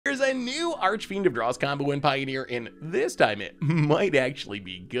a new Archfiend of Dross combo in Pioneer, and this time it might actually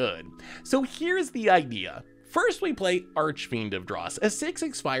be good. So here's the idea. First, we play Archfiend of Dross, a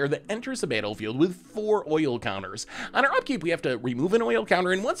 6/6 fire that enters the battlefield with 4 oil counters. On our upkeep, we have to remove an oil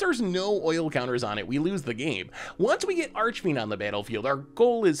counter, and once there's no oil counters on it, we lose the game. Once we get Archfiend on the battlefield, our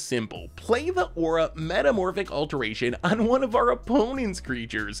goal is simple. Play the Aura Metamorphic Alteration on one of our opponent's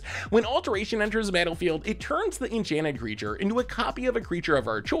creatures. When Alteration enters the battlefield, it turns the enchanted creature into a copy of a creature of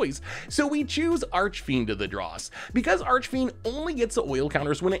our choice, so we choose Archfiend of the Dross. Because Archfiend only gets the oil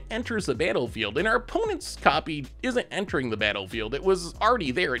counters when it enters the battlefield, and our opponent's copy isn't entering the battlefield, it was already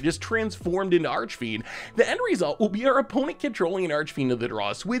there, it just transformed into Archfiend. The end result will be our opponent controlling an Archfiend of the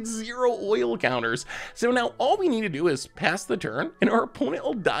Dross with 0 oil counters. So now all we need to do is pass the turn, and our opponent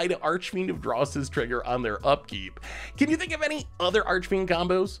will die to Archfiend of Dross's trigger on their upkeep. Can you think of any other Archfiend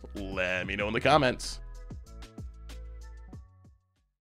combos? Let me know in the comments.